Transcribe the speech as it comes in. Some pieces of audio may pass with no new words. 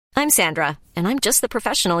I'm Sandra, and I'm just the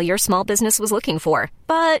professional your small business was looking for.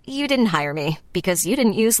 But you didn't hire me because you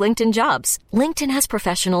didn't use LinkedIn Jobs. LinkedIn has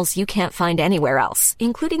professionals you can't find anywhere else,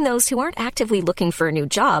 including those who aren't actively looking for a new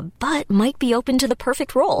job, but might be open to the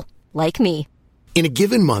perfect role, like me. In a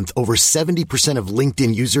given month, over 70% of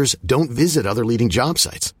LinkedIn users don't visit other leading job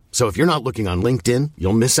sites. So if you're not looking on LinkedIn,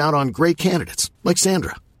 you'll miss out on great candidates like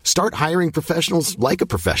Sandra. Start hiring professionals like a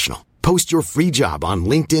professional. Post your free job on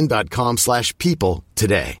linkedin.com/people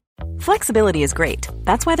today. Flexibility is great.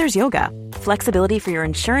 That's why there's yoga. Flexibility for your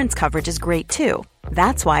insurance coverage is great too.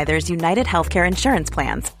 That's why there's United Healthcare Insurance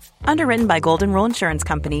Plans. Underwritten by Golden Rule Insurance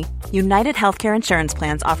Company, United Healthcare Insurance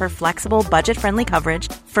Plans offer flexible, budget-friendly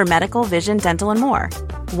coverage for medical, vision, dental, and more.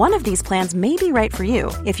 One of these plans may be right for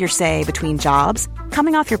you if you're, say, between jobs,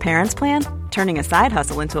 coming off your parents' plan, turning a side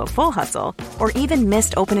hustle into a full hustle, or even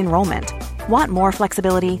missed open enrollment. Want more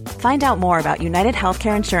flexibility? Find out more about United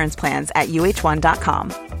Healthcare Insurance Plans at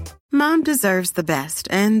uh1.com. Mom deserves the best,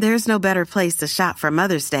 and there's no better place to shop for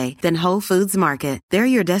Mother's Day than Whole Foods Market. They're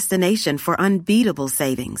your destination for unbeatable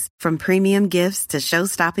savings, from premium gifts to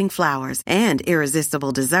show-stopping flowers and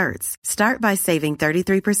irresistible desserts. Start by saving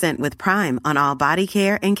 33% with Prime on all body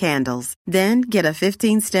care and candles. Then get a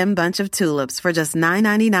 15-stem bunch of tulips for just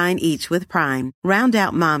 $9.99 each with Prime. Round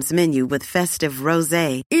out Mom's menu with festive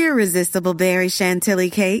rosé, irresistible berry chantilly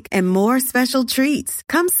cake, and more special treats.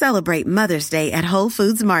 Come celebrate Mother's Day at Whole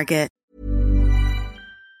Foods Market.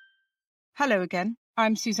 Hello again,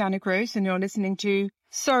 I'm Susanna Gross and you're listening to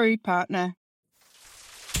Sorry Partner.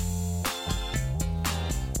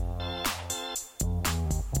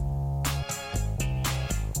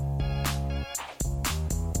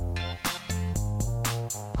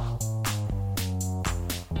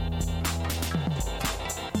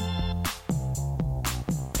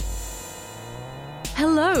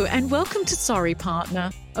 Hello and welcome to Sorry Partner,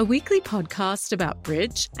 a weekly podcast about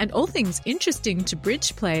bridge and all things interesting to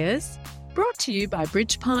bridge players, brought to you by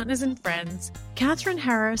bridge partners and friends, Catherine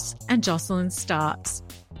Harris and Jocelyn Starks.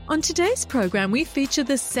 On today's program, we feature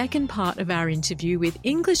the second part of our interview with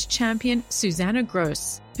English champion Susanna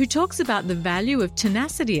Gross, who talks about the value of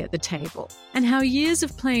tenacity at the table and how years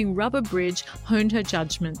of playing rubber bridge honed her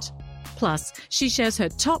judgment. Plus, she shares her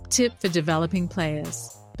top tip for developing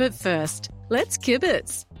players. But first, let's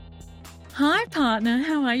kibitz. Hi, partner.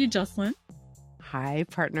 How are you, Jocelyn? Hi,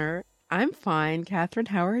 partner. I'm fine. Catherine,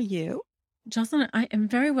 how are you? Jocelyn, I am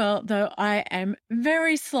very well, though I am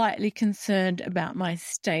very slightly concerned about my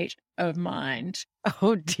state of mind.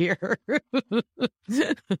 Oh, dear.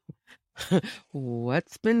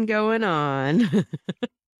 What's been going on?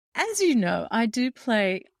 As you know, I do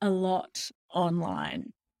play a lot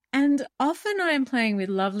online, and often I am playing with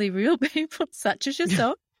lovely real people such as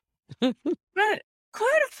yourself, but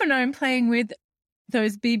quite often I'm playing with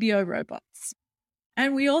those BBO robots,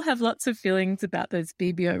 and we all have lots of feelings about those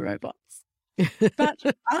BBO robots. But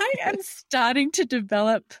I am starting to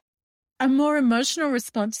develop a more emotional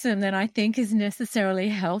response to them than I think is necessarily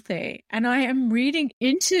healthy. And I am reading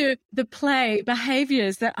into the play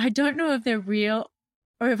behaviors that I don't know if they're real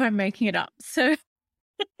or if I'm making it up. So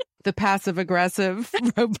the passive-aggressive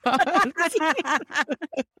robots,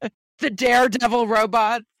 the daredevil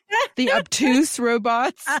robots, the obtuse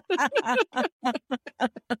robots.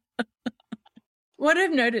 What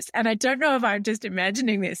I've noticed, and I don't know if I'm just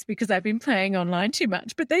imagining this because I've been playing online too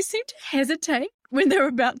much, but they seem to hesitate when they're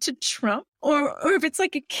about to trump, or if it's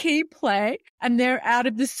like a key play and they're out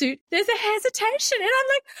of the suit, there's a hesitation. And I'm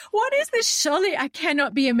like, what is this? Surely I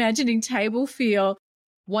cannot be imagining table feel.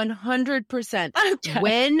 100%. Okay.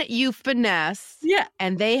 When you finesse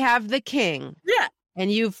and they have the king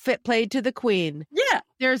and you've played to the queen,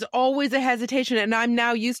 there's always a hesitation. And I'm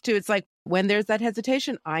now used to, it's like, when there's that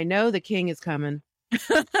hesitation, I know the king is coming.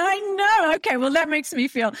 I know. Okay, well, that makes me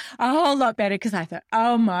feel a whole lot better because I thought,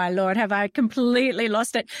 oh, my Lord, have I completely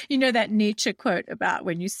lost it? You know that Nietzsche quote about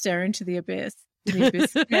when you stare into the abyss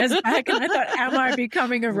stares back, and I thought, am I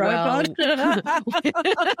becoming a robot?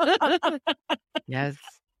 Yes.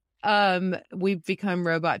 We've become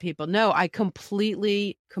robot people. No, I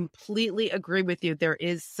completely agree with you. There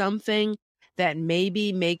is something that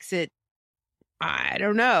maybe makes it, I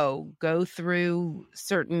don't know, go through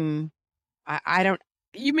certain, I don't.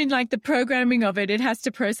 You mean like the programming of it? It has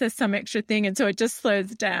to process some extra thing, and so it just slows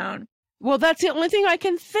down. Well, that's the only thing I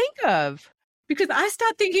can think of. Because I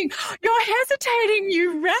start thinking, you're hesitating,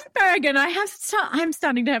 you ratbag. And I'm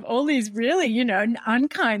starting to have all these really,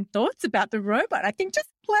 unkind thoughts about the robot. I think just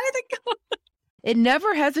play the game. It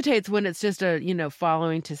never hesitates when it's just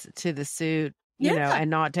following to the suit, and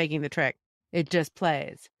not taking the trick. It just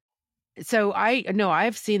plays. So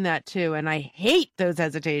I've seen that too. And I hate those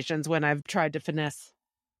hesitations when I've tried to finesse.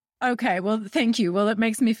 Okay, well, thank you. Well, it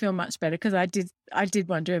makes me feel much better because I did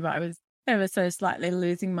wonder if I was ever so slightly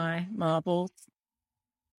losing my marbles.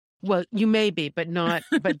 Well, you may be, but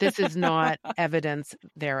this is not evidence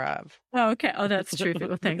thereof. Oh, okay. Oh, that's true.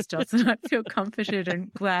 Well, thanks, Jocelyn. I feel comforted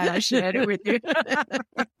and glad I shared it with you.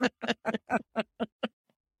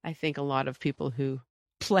 I think a lot of people who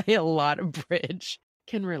play a lot of bridge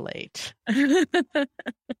can relate.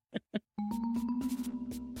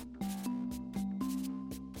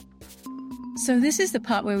 So this is the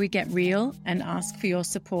part where we get real and ask for your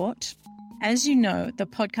support. As you know, the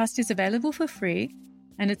podcast is available for free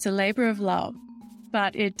and it's a labor of love,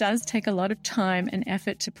 but it does take a lot of time and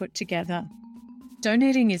effort to put together.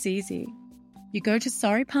 Donating is easy. You go to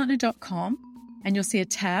sorrypartner.com and you'll see a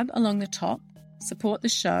tab along the top, Support the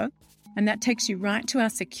Show, and that takes you right to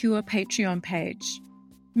our secure Patreon page.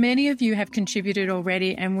 Many of you have contributed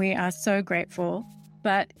already and we are so grateful,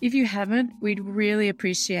 but if you haven't, we'd really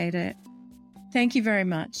appreciate it. Thank you very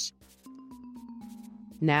much.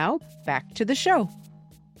 Now, back to the show.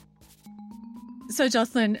 So,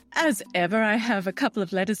 Jocelyn, as ever, I have a couple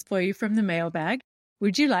of letters for you from the mailbag.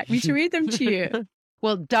 Would you like me to read them to you?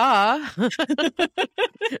 Well, duh.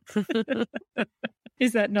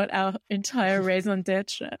 Is that not our entire raison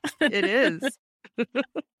d'etre? It is.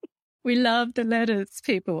 We love the letters,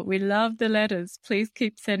 people. We love the letters. Please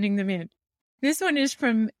keep sending them in. This one is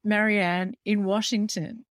from Marianne in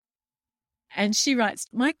Washington. And she writes,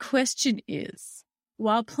 my question is,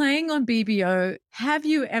 while playing on BBO, have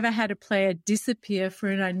you ever had a player disappear for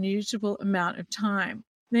an unusual amount of time?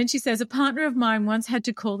 And then she says, a partner of mine once had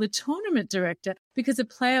to call the tournament director because a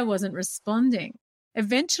player wasn't responding.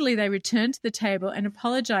 Eventually, they returned to the table and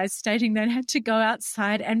apologized, stating they had to go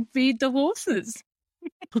outside and feed the horses.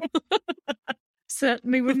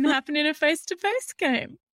 Certainly wouldn't happen in a face-to-face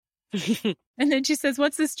game. And then she says,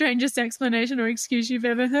 what's the strangest explanation or excuse you've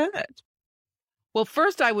ever heard? Well,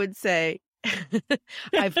 first I would say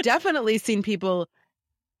I've definitely seen people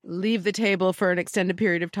leave the table for an extended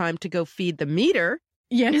period of time to go feed the meter.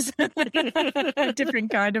 Yes. A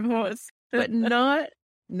different kind of horse. But not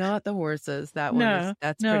the horses. That's pretty and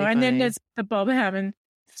funny. then there's the Bob Hammond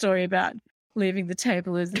story about leaving the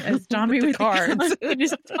table as dummy with cards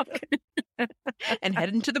and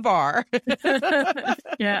heading to the bar.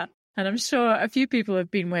 Yeah. And I'm sure a few people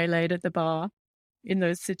have been waylaid at the bar in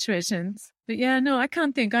those situations. But yeah, no, I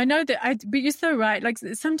can't think. I know that but you're so right. Like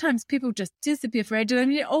sometimes people just disappear for ages. I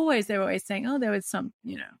mean, they're always saying, oh, there was some,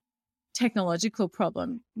 technological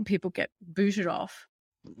problem. People get booted off.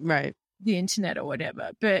 Right. The internet or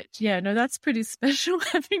whatever. But yeah, no, that's pretty special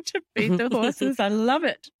having to feed the horses. I love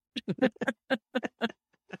it.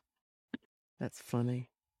 That's funny.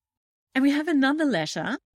 And we have another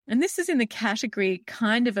letter, and this is in the category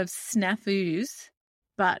kind of snafus,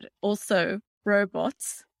 but also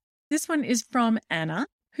robots. This one is from Anna,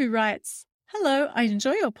 who writes, hello, I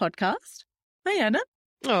enjoy your podcast. Hi, Anna.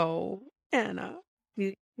 Oh, Anna.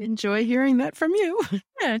 We enjoy hearing that from you.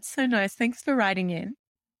 Yeah, it's so nice. Thanks for writing in.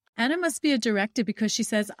 Anna must be a director because she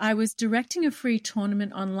says, I was directing a free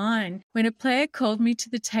tournament online when a player called me to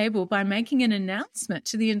the table by making an announcement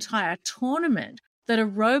to the entire tournament that a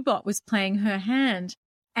robot was playing her hand,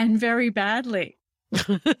 and very badly.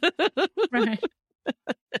 Right.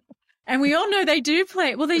 And we all know they do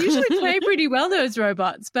play. Well, they usually play pretty well, those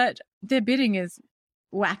robots, but their bidding is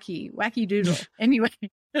wacky doodle. Anyway,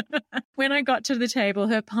 when I got to the table,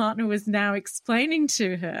 her partner was now explaining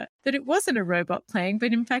to her that it wasn't a robot playing,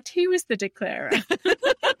 but in fact, he was the declarer.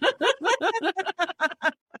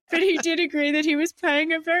 But he did agree that he was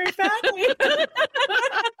playing her very badly.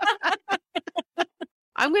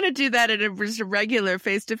 I'm going to do that at a regular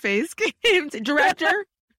face-to-face game. Director?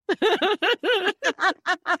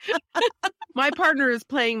 My partner is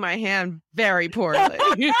playing my hand very poorly.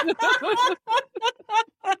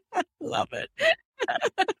 Love it.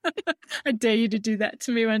 I dare you to do that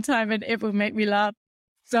to me one time and it will make me laugh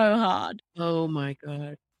so hard. Oh my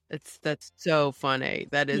God. That's so funny.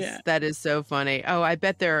 That is so funny. Oh, I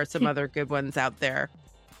bet there are some other good ones out there.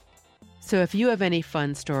 So if you have any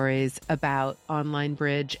fun stories about online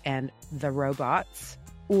bridge and the robots,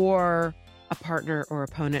 or a partner or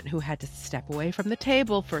opponent who had to step away from the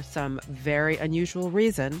table for some very unusual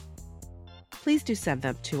reason, please do send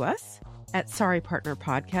them to us at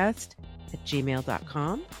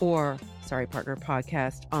sorrypartnerpodcast@gmail.com or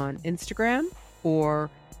sorrypartnerpodcast on Instagram,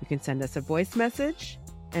 or you can send us a voice message.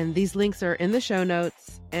 And these links are in the show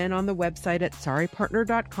notes and on the website at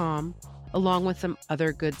sorrypartner.com, along with some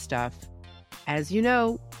other good stuff. As you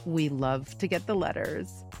know, we love to get the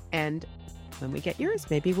letters, and when we get yours,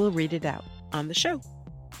 maybe we'll read it out on the show.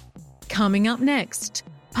 Coming up next,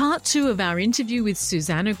 Part 2 of our interview with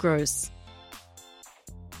Susanna Gross.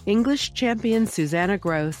 English champion Susanna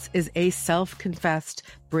Gross is a self-confessed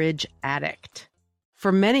bridge addict.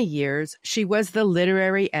 For many years, she was the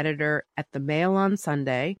literary editor at the Mail on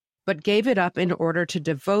Sunday, but gave it up in order to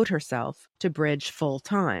devote herself to bridge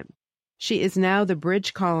full-time. She is now the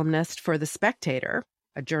bridge columnist for The Spectator,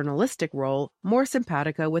 a journalistic role more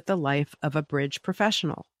simpatico with the life of a bridge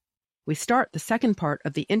professional. We start the second part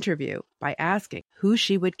of the interview by asking who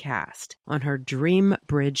she would cast on her dream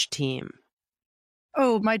bridge team.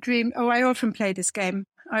 Oh, my dream. Oh, I often play this game.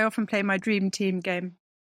 I often play my dream team game.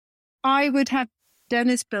 I would have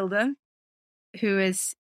Dennis Builder, who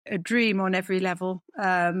is a dream on every level.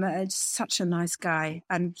 Such a nice guy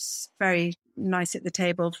and very nice at the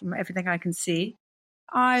table from everything I can see.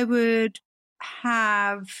 I would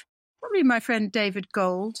have probably my friend David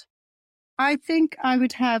Gold. I think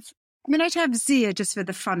I'd have Zia just for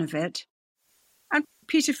the fun of it. And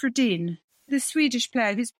Peter Fredin, the Swedish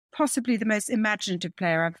player who's possibly the most imaginative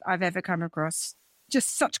player I've ever come across.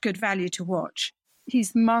 Just such good value to watch.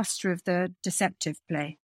 He's master of the deceptive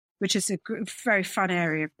play, which is a very fun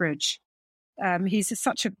area of bridge. He's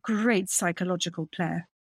such a great psychological player.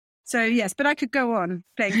 So yes, but I could go on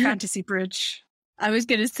playing fantasy bridge. I was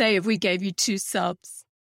going to say, if we gave you 2 subs.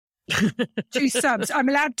 2 subs. I'm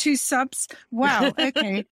allowed 2 subs? Wow,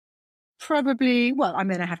 okay. Probably, well, I'm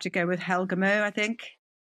going to have to go with Helga Mo, I think.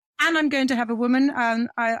 And I'm going to have a woman.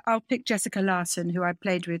 I'll pick Jessica Larson, who I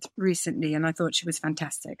played with recently, and I thought she was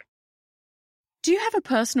fantastic. Do you have a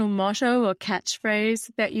personal motto or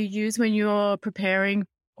catchphrase that you use when you're preparing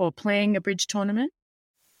or playing a bridge tournament?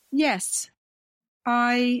 Yes.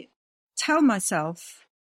 I tell myself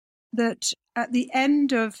that at the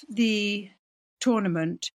end of the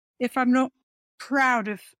tournament, if I'm not proud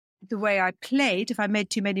of the way I played, if I made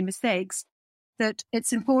too many mistakes, that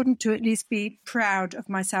it's important to at least be proud of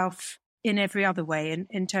myself in every other way,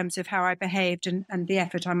 in terms of how I behaved and the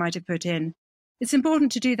effort I might have put in. It's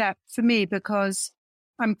important to do that for me because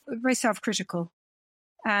I'm very self-critical,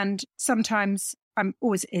 and sometimes I'm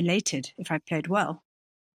always elated if I've played well.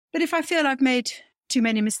 But if I feel I've made too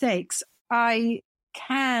many mistakes, I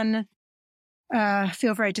can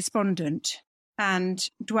feel very despondent and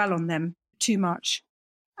dwell on them too much.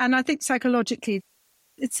 And I think psychologically,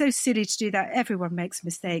 it's so silly to do that. Everyone makes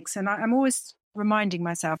mistakes. And I'm always reminding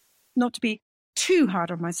myself not to be too hard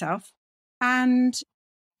on myself. And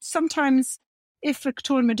sometimes if a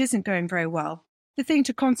tournament isn't going very well, the thing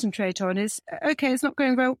to concentrate on is, okay, it's not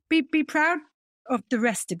going well. Be proud of the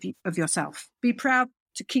rest of yourself. Be proud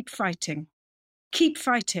to keep fighting. Keep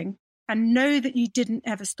fighting and know that you didn't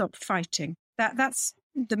ever stop fighting. That's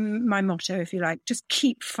my motto, if you like. Just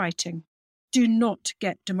keep fighting. Do not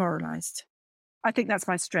get demoralized. I think that's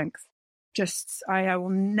my strength. I will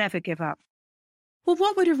never give up. Well,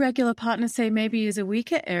 what would a regular partner say maybe is a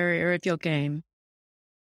weaker area of your game?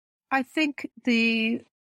 I think the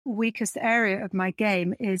weakest area of my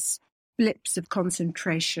game is blips of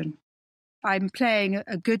concentration. I'm playing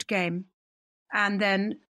a good game, and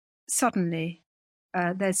then suddenly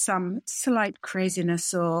there's some slight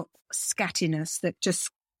craziness or scattiness that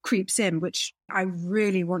just creeps in, which I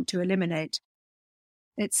really want to eliminate.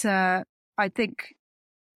 I think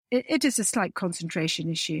it is a slight concentration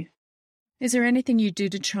issue. Is there anything you do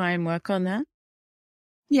to try and work on that?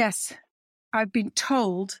 Yes. I've been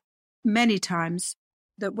told many times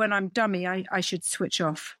that when I'm dummy, I should switch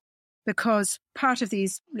off, because part of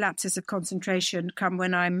these lapses of concentration come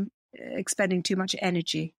when I'm expending too much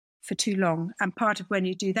energy for too long. And part of when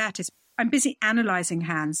you do that is I'm busy analysing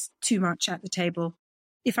hands too much at the table.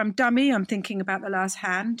 If I'm dummy, I'm thinking about the last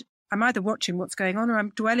hand. I'm either watching what's going on or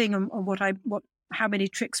I'm dwelling on how many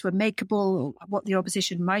tricks were makeable or what the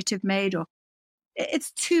opposition might have made. Or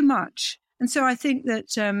it's too much. And so I think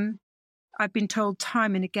that I've been told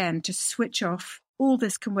time and again to switch off. All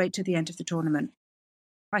this can wait to the end of the tournament.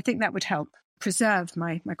 I think that would help preserve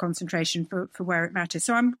my concentration for where it matters.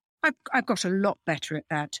 So I've got a lot better at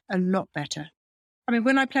that, a lot better. I mean,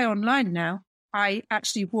 when I play online now, I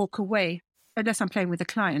actually walk away, unless I'm playing with a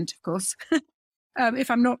client, of course.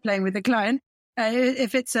 If I'm not playing with a client,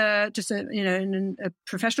 if it's just a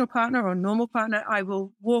professional partner or a normal partner, I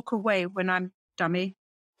will walk away when I'm dummy,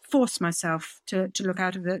 force myself to look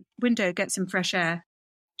out of the window, get some fresh air,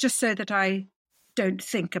 just so that I don't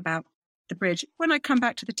think about the bridge. When I come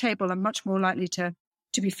back to the table, I'm much more likely to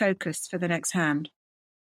be focused for the next hand.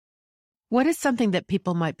 What is something that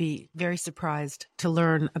people might be very surprised to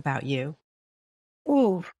learn about you?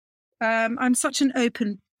 I'm such an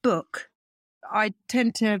open book. I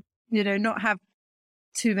tend to, not have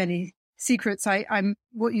too many secrets. I'm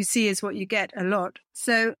what you see is what you get a lot.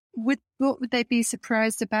 So what would they be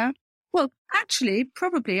surprised about? Well, actually,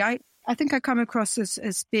 probably I think I come across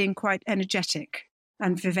as being quite energetic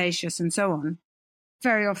and vivacious and so on.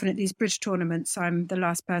 Very often at these bridge tournaments, I'm the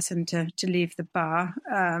last person to leave the bar,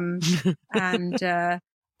 and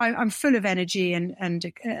I'm full of energy and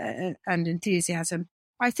enthusiasm.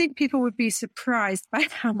 I think people would be surprised by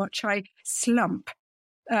how much I slump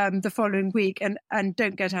the following week and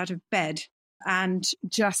don't get out of bed and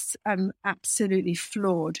just am absolutely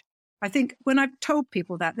floored. I think when I've told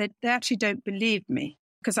people that, they actually don't believe me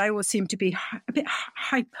because I always seem to be a bit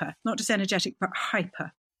hyper, not just energetic, but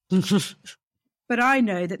hyper. But I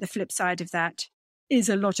know that the flip side of that is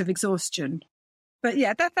a lot of exhaustion. But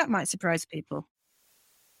yeah, that might surprise people.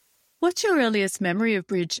 What's your earliest memory of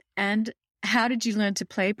bridge and how did you learn to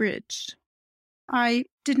play bridge? I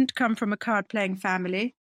didn't come from a card-playing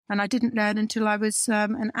family and I didn't learn until I was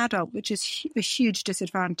an adult, which is a huge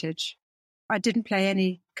disadvantage. I didn't play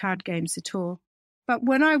any card games at all. But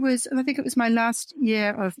when I think it was my last year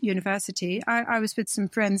of university, I was with some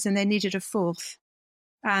friends and they needed a fourth.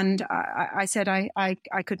 And I said I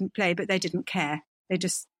couldn't play, but they didn't care. They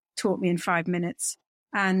just taught me in 5 minutes.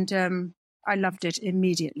 And I loved it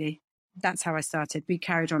immediately. That's how I started. We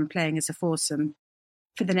carried on playing as a foursome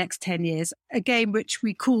for the next 10 years, a game which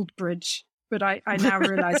we called bridge. But I now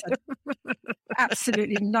realise had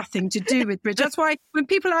absolutely nothing to do with bridge. That's why when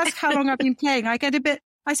people ask how long I've been playing, I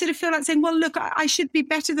sort of feel like saying, well, look, I should be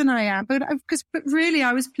better than I am. But really,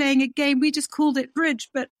 I was playing a game. We just called it bridge,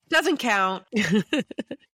 but Doesn't count. It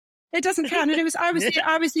doesn't count.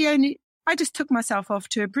 And I just took myself off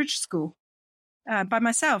to a bridge school by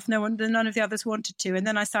myself. None of the others wanted to. And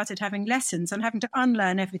then I started having lessons and having to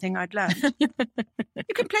unlearn everything I'd learned. You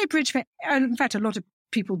can play bridge in fact, a lot of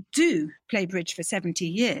people do play bridge for 70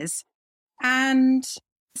 years. And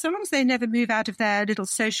so long as they never move out of their little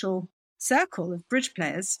social circle of bridge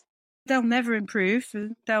players, they'll never improve.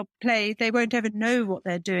 They'll play. They won't ever know what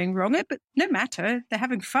they're doing wrong. But no matter, they're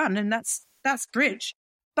having fun, and that's bridge.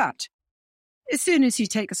 But as soon as you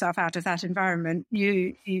take yourself out of that environment,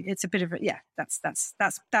 it's a bit of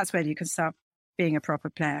that's where you can start being a proper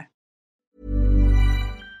player.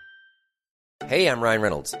 Hey, I'm Ryan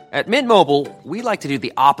Reynolds. At Mint Mobile, we like to do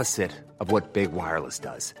the opposite of what Big Wireless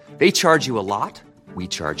does. They charge you a lot. We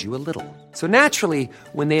charge you a little. So naturally,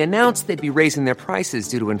 when they announced they'd be raising their prices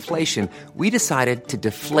due to inflation, we decided to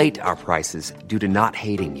deflate our prices due to not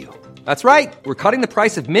hating you. That's right. We're cutting the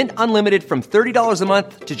price of Mint Unlimited from $30 a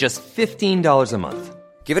month to just $15 a month.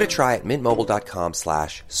 Give it a try at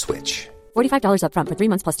mintmobile.com/switch. $45 up front for 3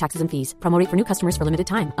 months plus taxes and fees. Promo rate for new customers for limited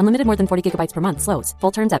time. Unlimited more than 40 gigabytes per month. Slows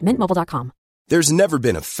full terms at mintmobile.com. There's never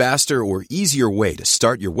been a faster or easier way to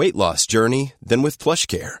start your weight loss journey than with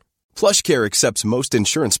PlushCare. PlushCare accepts most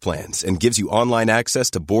insurance plans and gives you online access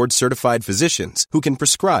to board-certified physicians who can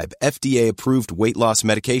prescribe FDA-approved weight loss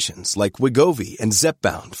medications like Wegovy and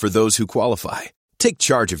Zepbound for those who qualify. Take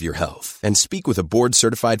charge of your health and speak with a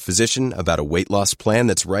board-certified physician about a weight loss plan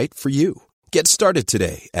that's right for you. Get started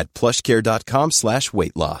today at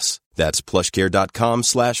plushcare.com/weight loss. That's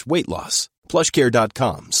plushcare.com/weight loss.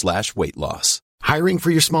 plushcare.com/weight loss. Hiring for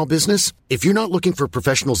your small business? If you're not looking for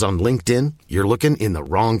professionals on LinkedIn, you're looking in the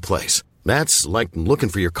wrong place. That's like looking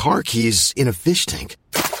for your car keys in a fish tank.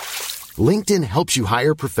 LinkedIn helps you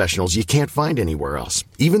hire professionals you can't find anywhere else,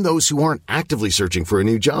 even those who aren't actively searching for a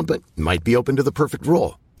new job but might be open to the perfect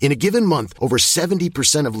role. In a given month, over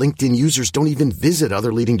 70% of LinkedIn users don't even visit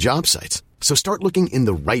other leading job sites. So start looking in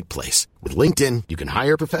the right place. With LinkedIn, you can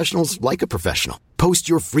hire professionals like a professional. Post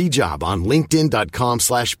your free job on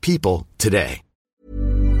linkedin.com/people today.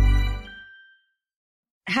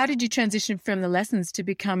 How did you transition from the lessons to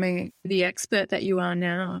becoming the expert that you are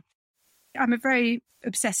now? I'm a very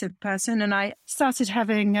obsessive person and I started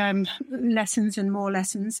having lessons and more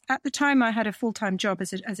lessons. At the time, I had a full-time job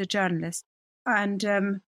as a journalist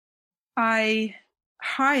and I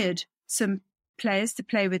hired some players to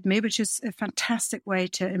play with me, which is a fantastic way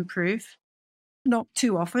to improve. Not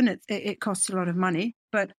too often, it costs a lot of money,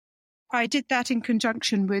 but I did that in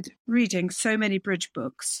conjunction with reading so many bridge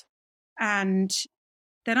books. And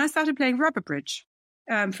then I started playing rubber bridge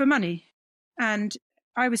for money. And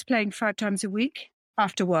I was playing 5 times a week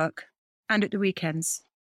after work and at the weekends.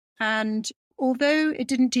 And although it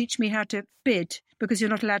didn't teach me how to bid, because you're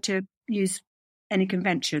not allowed to use any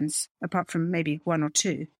conventions apart from maybe 1 or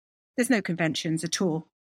 2, there's no conventions at all.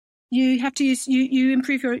 You have to use, you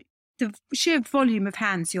improve the sheer volume of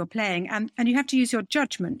hands you're playing and you have to use your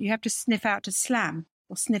judgment. You have to sniff out a slam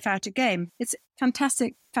or sniff out a game. It's a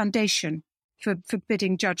fantastic foundation for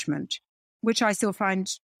bidding judgment, which I still find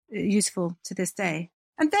useful to this day.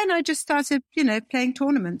 And then I just started, playing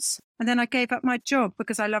tournaments. And then I gave up my job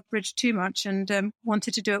because I loved bridge too much and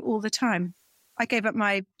wanted to do it all the time. I gave up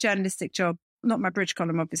my journalistic job, not my bridge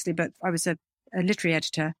column, obviously, but I was a literary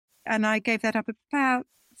editor. And I gave that up about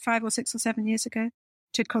 5 or 6 or 7 years ago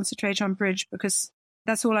to concentrate on bridge because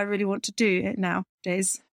that's all I really want to do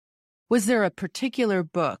nowadays. Was there a particular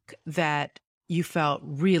book that you felt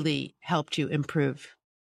really helped you improve?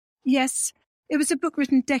 Yes, it was a book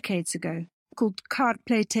written decades ago called Card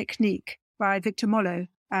Play Technique by Victor Mollo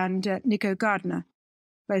and Nico Gardner,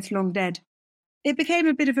 both long dead. It became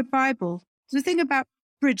a bit of a Bible. The thing about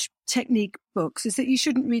bridge technique books is that you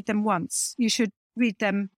shouldn't read them once. You should read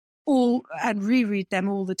them all and reread them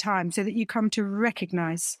all the time so that you come to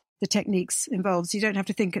recognize the techniques involved. So you don't have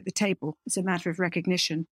to think at the table. It's a matter of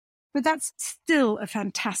recognition. But that's still a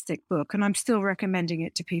fantastic book, and I'm still recommending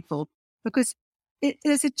it to people because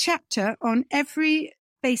there's a chapter on every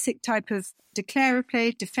basic type of declarer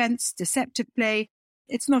play, defense, deceptive play.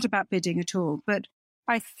 It's not about bidding at all, but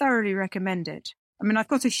I thoroughly recommend it. I mean, I've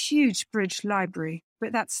got a huge bridge library,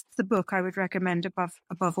 but that's the book I would recommend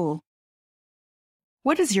above all.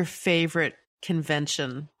 What is your favorite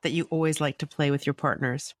convention that you always like to play with your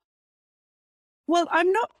partners? Well,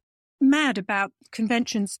 I'm not mad about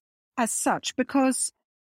conventions as such because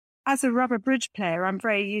as a rubber bridge player, I'm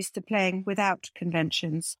very used to playing without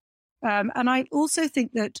conventions. And I also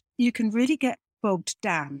think that you can really get bogged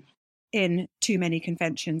down in too many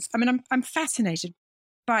conventions. I mean, I'm fascinated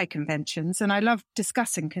by conventions and I love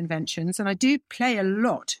discussing conventions and I do play a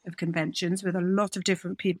lot of conventions with a lot of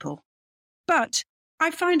different people. But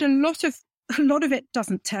I find a lot of it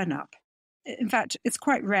doesn't turn up. In fact, it's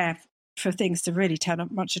quite rare for things to really turn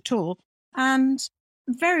up much at all. And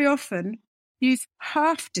very often you've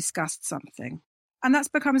half discussed something. And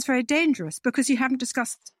that becomes very dangerous because you haven't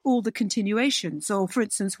discussed all the continuations or, for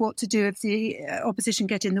instance, what to do if the opposition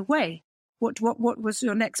get in the way. What was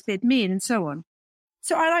your next bid mean and so on.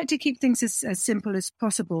 So I like to keep things as simple as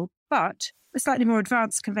possible. But a slightly more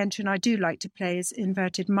advanced convention I do like to play is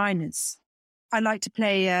inverted minors. I like to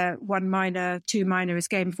play 1 minor, 2 minor as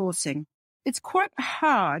game forcing. It's quite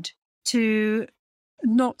hard to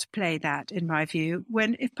not play that, in my view.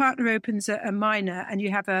 If partner opens a minor and you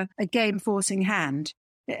have a game forcing hand,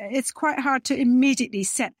 it's quite hard to immediately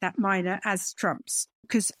set that minor as trumps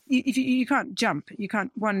because you can't jump. You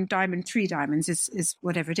can't 1 diamond, 3 diamonds is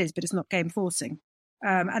whatever it is, but it's not game forcing.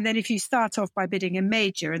 And then if you start off by bidding a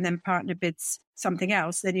major and then partner bids something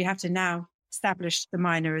else, then you have to now establish the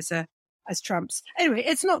minor as trumps.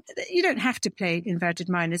 Anyway, you don't have to play inverted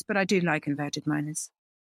minors, but I do like inverted minors.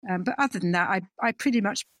 But other than that, I pretty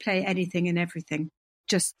much play anything and everything,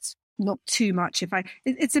 just not too much.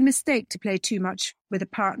 It's a mistake to play too much with a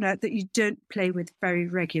partner that you don't play with very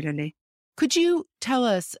regularly. Could you tell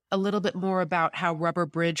us a little bit more about how rubber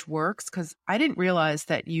bridge works? Because I didn't realize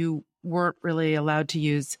that you weren't really allowed to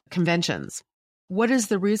use conventions. What is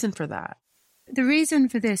the reason for that? The reason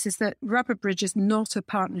for this is that rubber bridge is not a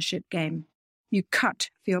partnership game. You cut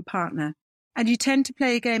for your partner. And you tend to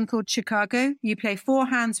play a game called Chicago. You play 4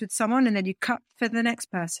 hands with someone and then you cut for the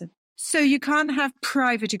next person. So you can't have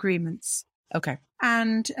private agreements. Okay.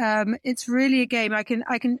 And it's really a game. I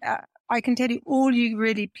can tell you all you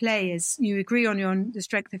really play is you agree on the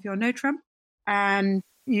strength of your no trump and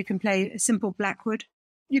you can play a simple Blackwood.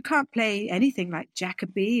 You can't play anything like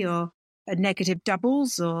Jacoby or a negative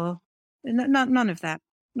doubles or none of that.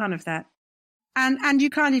 None of that. And you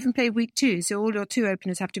can't even play weak 2. So all your 2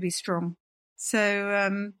 openers have to be strong.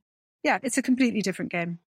 So, it's a completely different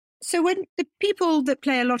game. So when the people that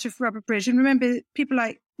play a lot of rubber bridge, and remember people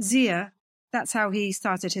like Zia, that's how he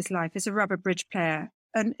started his life as a rubber bridge player.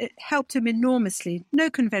 And it helped him enormously.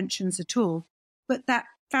 No conventions at all, but that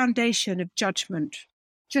foundation of judgment,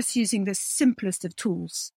 just using the simplest of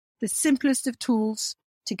tools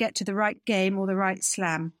to get to the right game or the right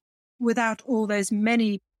slam without all those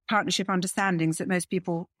many partnership understandings that most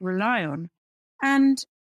people rely on. And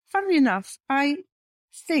funnily enough, I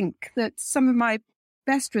think that some of my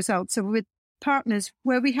best results are with partners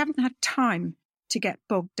where we haven't had time to get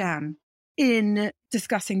bogged down in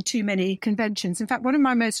discussing too many conventions. In fact, one of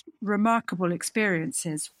my most remarkable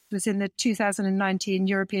experiences was in the 2019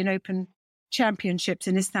 European Open Championships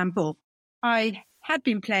in Istanbul. I had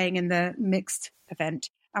been playing in the mixed event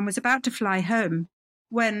and was about to fly home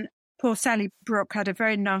when poor Sally Brook had a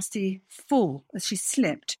very nasty fall as she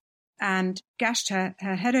slipped and gashed her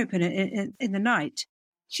head open in the night.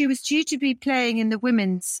 She was due to be playing in the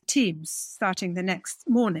women's teams starting the next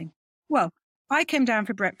morning. Well, I came down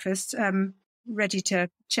for breakfast, ready to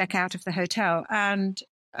check out of the hotel, and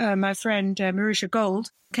my friend Marusha Gold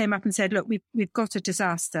came up and said, look, we've got a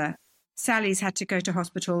disaster. Sally's had to go to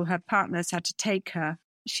hospital. Her partner's had to take her.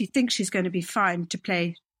 She thinks she's going to be fine to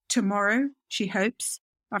play tomorrow, she hopes,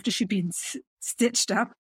 after she's been stitched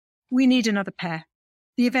up. We need another pair.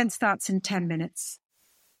 The event starts in 10 minutes.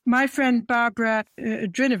 My friend Barbara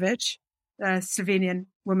Drinovic, a Slovenian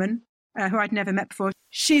woman who I'd never met before,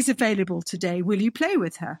 she's available today. Will you play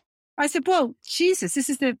with her? I said, well, Jesus, this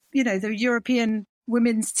is the European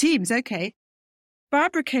women's teams. Okay.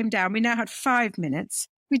 Barbara came down. We now had 5 minutes.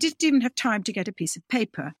 We didn't even have time to get a piece of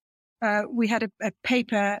paper. We had a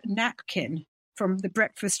paper napkin from the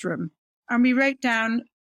breakfast room, and we wrote down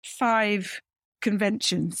 5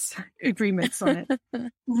 conventions, agreements on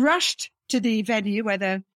it. Rushed to the venue where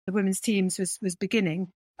the women's teams was beginning,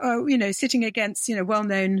 sitting against,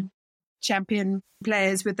 well-known champion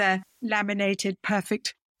players with their laminated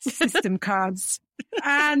perfect system cards.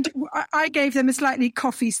 And I gave them a slightly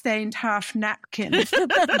coffee-stained half napkin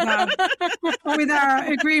with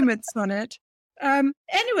our agreements on it.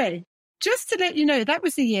 Anyway, just to let you know, that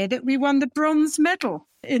was the year that we won the bronze medal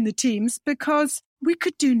in the teams because we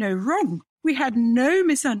could do no wrong. We had no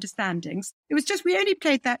misunderstandings. It was just we only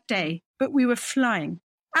played that day, but we were flying,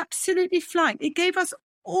 absolutely flying. It gave us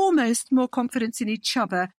almost more confidence in each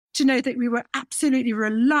other to know that we were absolutely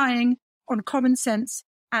relying on common sense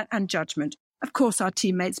and judgment. Of course, our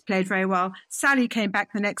teammates played very well. Sally came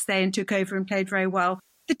back the next day and took over and played very well.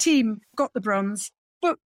 The team got the bronze,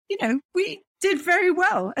 but, we did very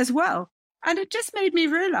well as well. And it just made me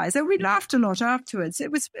realize that we laughed a lot afterwards.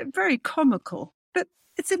 It was very comical. But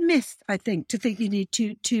it's a myth, I think, to think you need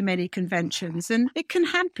too many conventions, and it can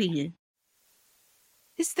hamper you.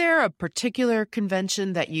 Is there a particular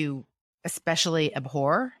convention that you especially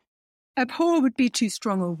abhor? Abhor would be too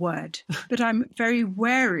strong a word, but I'm very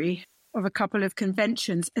wary of a couple of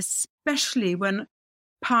conventions, especially when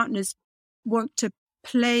partners want to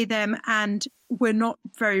play them and we're not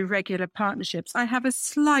very regular partnerships. I have a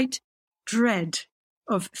slight dread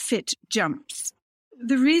of fit jumps.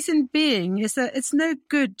 The reason being is that it's no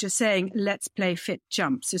good just saying, let's play fit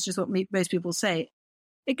jumps. It's just what most people say.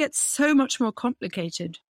 It gets so much more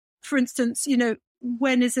complicated. For instance,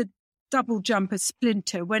 when is a double jump a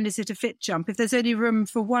splinter? When is it a fit jump? If there's only room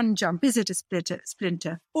for one jump, is it a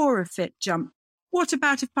splinter or a fit jump? What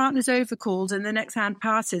about if partner's overcalled and the next hand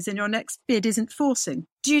passes and your next bid isn't forcing?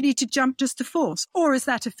 Do you need to jump just to force, or is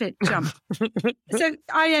that a fit jump? So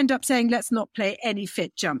I end up saying, let's not play any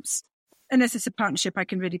fit jumps, unless it's a partnership I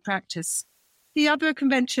can really practice. The other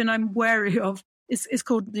convention I'm wary of is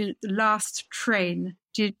called the last train.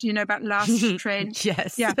 Do you know about last train?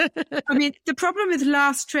 Yes. Yeah. I mean, the problem with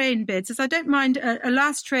last train bids is I don't mind a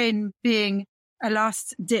last train being a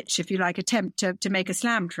last ditch, if you like, attempt to make a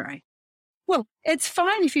slam try. Well, it's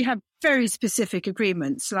fine if you have very specific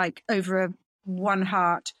agreements, like over a 1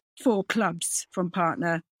 heart, 4 clubs from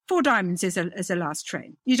partner. 4 diamonds is a last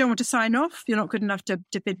train. You don't want to sign off. You're not good enough to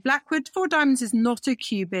bid Blackwood. 4 diamonds is not a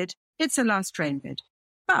Q bid. It's a last train bid.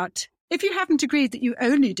 But if you haven't agreed that you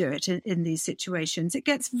only do it in these situations, it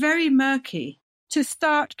gets very murky to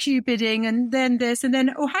start Q bidding and then this and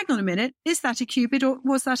then, oh, hang on a minute, is that a Q bid or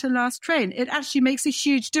was that a last train? It actually makes a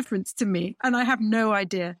huge difference to me and I have no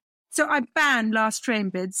idea. So I ban last train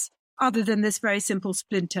bids other than this very simple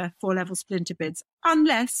 4-level splinter bids,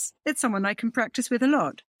 unless it's someone I can practice with a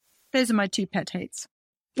lot. Those are my 2 pet hates.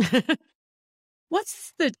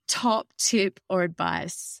 What's the top tip or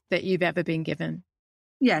advice that you've ever been given?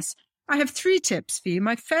 Yes, I have 3 tips for you.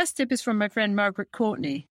 My first tip is from my friend Margaret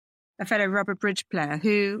Courtney, a fellow rubber bridge player,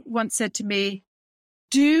 who once said to me,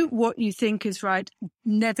 do what you think is right.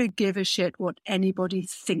 Never give a shit what anybody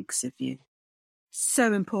thinks of you.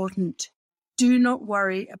 So important. Do not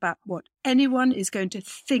worry about what anyone is going to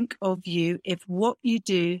think of you if what you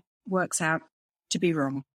do works out to be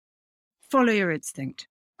wrong. Follow your instinct.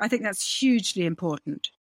 I think that's hugely important.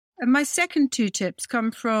 And my second 2 tips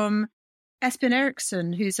come from Espen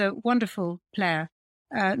Eriksen, who's a wonderful player,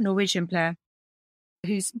 Norwegian player,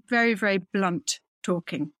 who's very, very blunt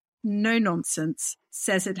talking, no nonsense,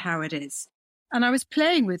 says it how it is. And I was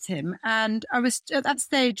playing with him and I was at that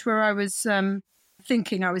stage where I was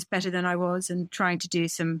thinking I was better than I was and trying to do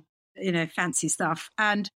some, fancy stuff.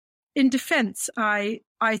 And in defense, I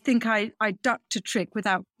think I ducked a trick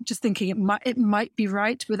without just thinking it might be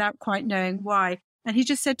right without quite knowing why. And he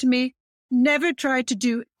just said to me, never try to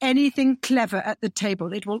do anything clever at the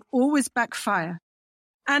table. It will always backfire.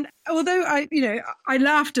 And although I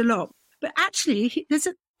laughed a lot, but actually there's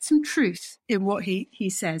some truth in what he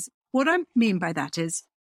says. What I mean by that is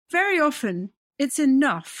very often it's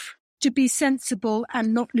enough to be sensible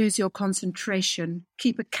and not lose your concentration.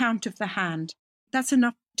 Keep account of the hand. That's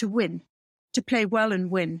enough to win, to play well and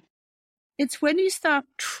win. It's when you start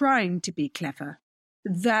trying to be clever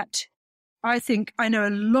that I think I know a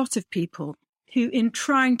lot of people who, in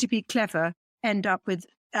trying to be clever, end up with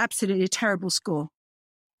absolutely a terrible score.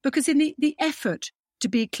 Because in the effort to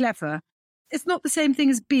be clever, it's not the same thing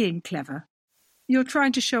as being clever. You're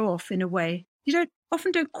trying to show off in a way. You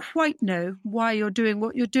often don't quite know why you're doing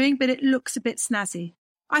what you're doing, but it looks a bit snazzy.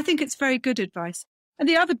 I think it's very good advice. And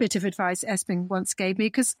the other bit of advice Espen once gave me,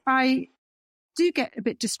 because I do get a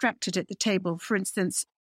bit distracted at the table, for instance,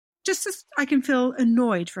 just as I can feel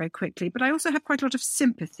annoyed very quickly, but I also have quite a lot of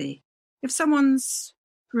sympathy. If someone's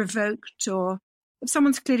revoked or if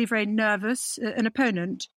someone's clearly very nervous, an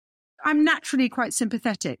opponent, I'm naturally quite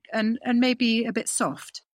sympathetic and maybe a bit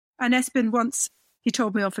soft. And Espen once, he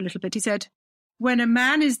told me off a little bit. He said, when a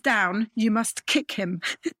man is down, you must kick him.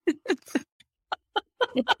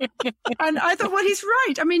 And I thought, well, he's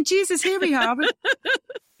right. I mean, Jesus, here we are. But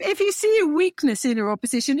if you see a weakness in your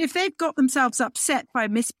opposition, if they've got themselves upset by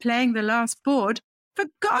misplaying the last board, for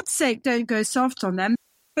God's sake, don't go soft on them.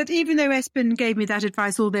 But even though Espen gave me that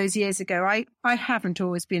advice all those years ago, I haven't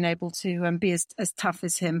always been able to be as tough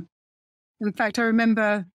as him. In fact, I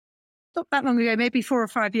remember not that long ago, maybe 4 or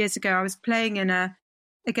 5 years ago, I was playing in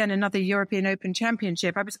another European Open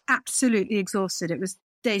Championship. I was absolutely exhausted. It was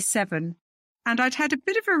day 7. And I'd had a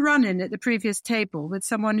bit of a run-in at the previous table with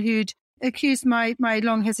someone who'd accused my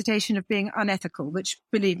long hesitation of being unethical, which,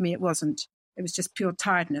 believe me, it wasn't. It was just pure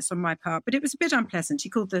tiredness on my part. But it was a bit unpleasant. He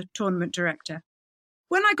called the tournament director.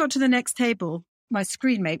 When I got to the next table, my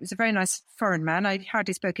screen mate was a very nice foreign man. I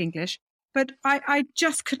hardly spoke English. But I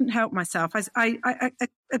just couldn't help myself. I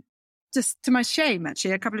just, to my shame,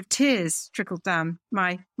 actually, a couple of tears trickled down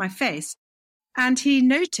my face. And he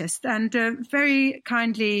noticed and very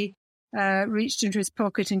kindly reached into his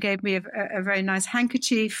pocket and gave me a very nice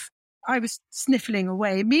handkerchief. I was sniffling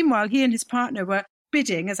away. Meanwhile, he and his partner were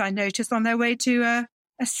bidding, as I noticed, on their way to a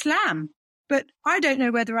slam. But I don't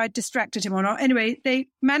know whether I'd distracted him or not. Anyway, they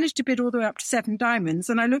managed to bid all the way up to 7 diamonds.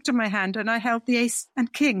 And I looked at my hand and I held the ace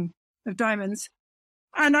and king of diamonds.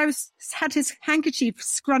 And I had his handkerchief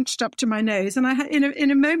scrunched up to my nose. And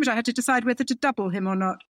in a moment, I had to decide whether to double him or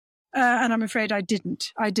not. And I'm afraid I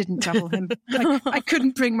didn't. I didn't double him. I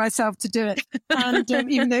couldn't bring myself to do it. And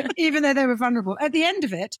even though they were vulnerable, at the end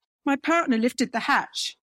of it, my partner lifted the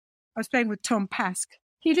hatch. I was playing with Tom Pask.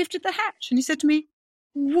 He lifted the hatch and he said to me,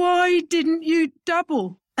 "Why didn't you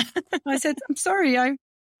double?" I said, I'm sorry.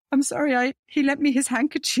 He lent me his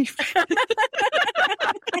handkerchief.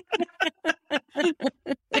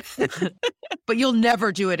 But you'll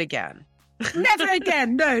never do it again. Never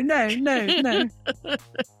again. No.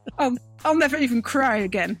 I'll never even cry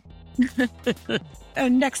again.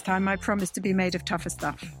 And next time I promise to be made of tougher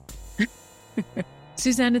stuff.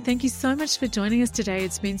 Susanna, thank you so much for joining us today.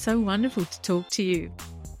 It's been so wonderful to talk to you.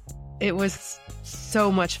 It was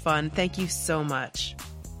so much fun. Thank you so much.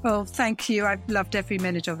 Well, thank you. I've loved every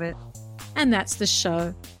minute of it. And that's the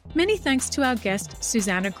show. Many thanks to our guest,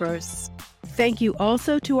 Susanna Gross. Thank you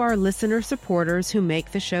also to our listener supporters who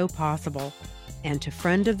make the show possible, and to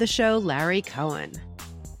friend of the show, Larry Cohen.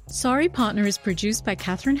 Sorry Partner is produced by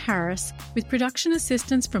Catherine Harris, with production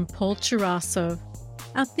assistance from Paul Chirasso.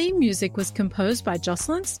 Our theme music was composed by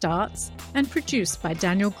Jocelyn Starts and produced by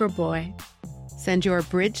Daniel Graboy. Send your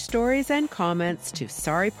bridge stories and comments to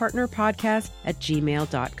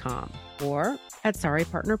sorrypartnerpodcast@gmail.com or at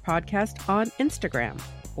sorrypartnerpodcast on Instagram,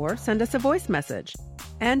 or send us a voice message.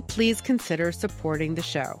 And please consider supporting the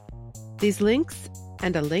show. These links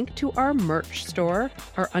and a link to our merch store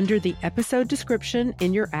are under the episode description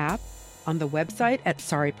in your app, on the website at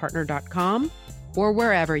sorrypartner.com, or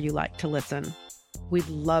wherever you like to listen. We'd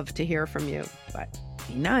love to hear from you, but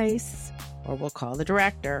be nice, or we'll call the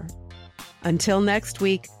director. Until next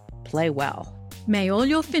week, play well. May all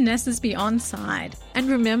your finesses be on side. And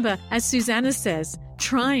remember, as Susanna says,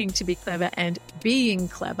 trying to be clever and being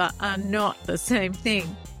clever are not the same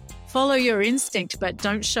thing. Follow your instinct, but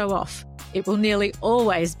don't show off. It will nearly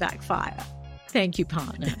always backfire. Thank you,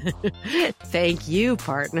 partner. Thank you,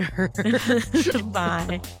 partner.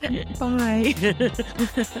 Bye. Bye.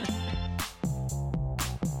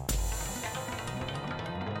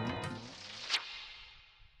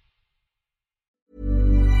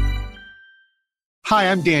 Hi,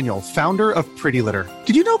 I'm Daniel, founder of Pretty Litter.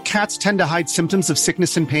 Did you know cats tend to hide symptoms of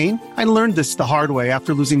sickness and pain? I learned this the hard way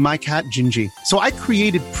after losing my cat, Gingy. So I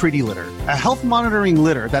created Pretty Litter, a health monitoring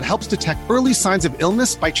litter that helps detect early signs of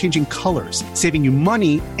illness by changing colors, saving you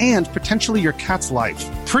money and potentially your cat's life.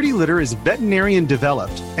 Pretty Litter is veterinarian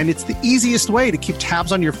developed, and it's the easiest way to keep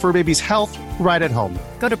tabs on your fur baby's health right at home.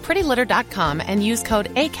 Go to prettylitter.com and use code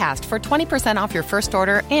ACAST for 20% off your first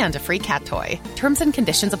order and a free cat toy. Terms and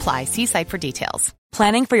conditions apply. See site for details.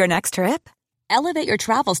 Planning for your next trip? Elevate your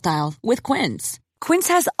travel style with Quince. Quince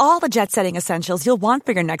has all the jet-setting essentials you'll want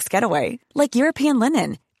for your next getaway, like European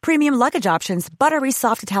linen, premium luggage options, buttery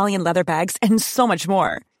soft Italian leather bags, and so much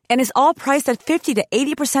more. And is all priced at 50 to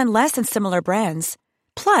 80% less than similar brands.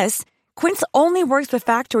 Plus, Quince only works with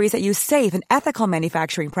factories that use safe and ethical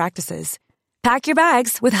manufacturing practices. Pack your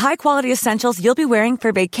bags with high-quality essentials you'll be wearing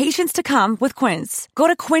for vacations to come with Quince. Go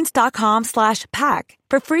to quince.com/pack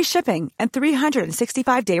for free shipping and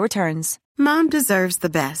 365-day returns. Mom deserves the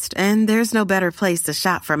best, and there's no better place to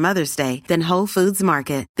shop for Mother's Day than Whole Foods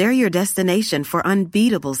Market. They're your destination for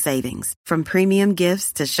unbeatable savings, from premium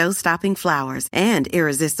gifts to show-stopping flowers and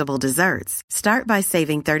irresistible desserts. Start by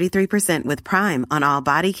saving 33% with Prime on all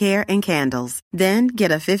body care and candles. Then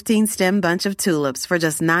get a 15-stem bunch of tulips for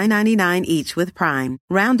just $9.99 each with Prime.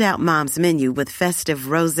 Round out Mom's menu with festive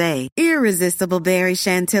rosé, irresistible berry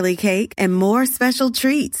chantilly cake, and more special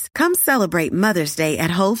treats. Come celebrate Mother's Day at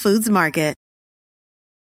Whole Foods Market.